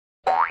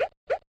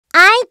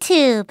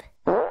ITUBE.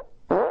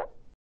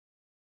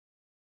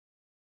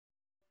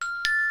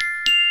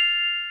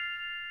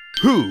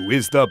 Who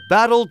is the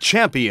battle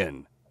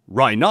champion?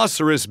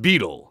 Rhinoceros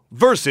Beetle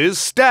versus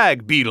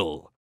Stag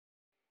Beetle.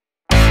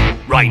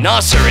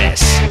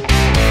 Rhinoceros.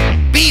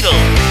 Beetle.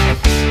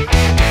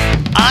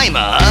 I'm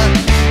a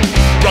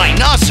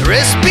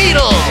Rhinoceros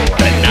Beetle.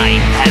 The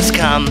night has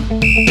come.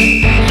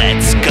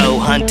 Let's go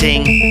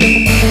hunting.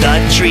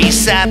 The tree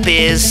sap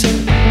is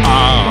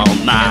all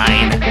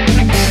mine.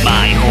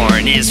 My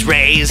horn is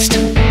raised.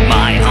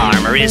 My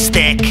armor is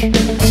thick.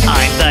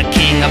 I'm the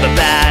king of the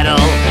battle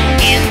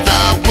in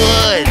the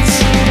woods.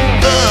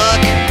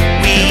 Look,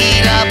 we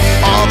eat up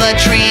all the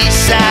tree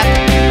sap.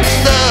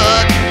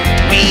 Look,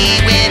 we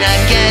win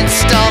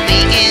against all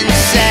the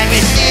insects.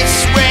 With its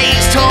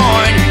raised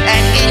horn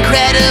and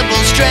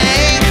incredible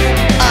strength,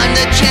 I'm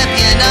the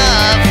champion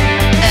of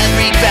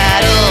every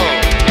battle.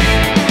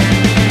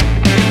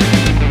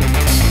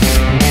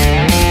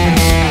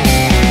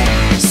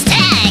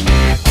 Stag.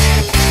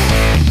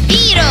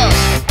 Beetle.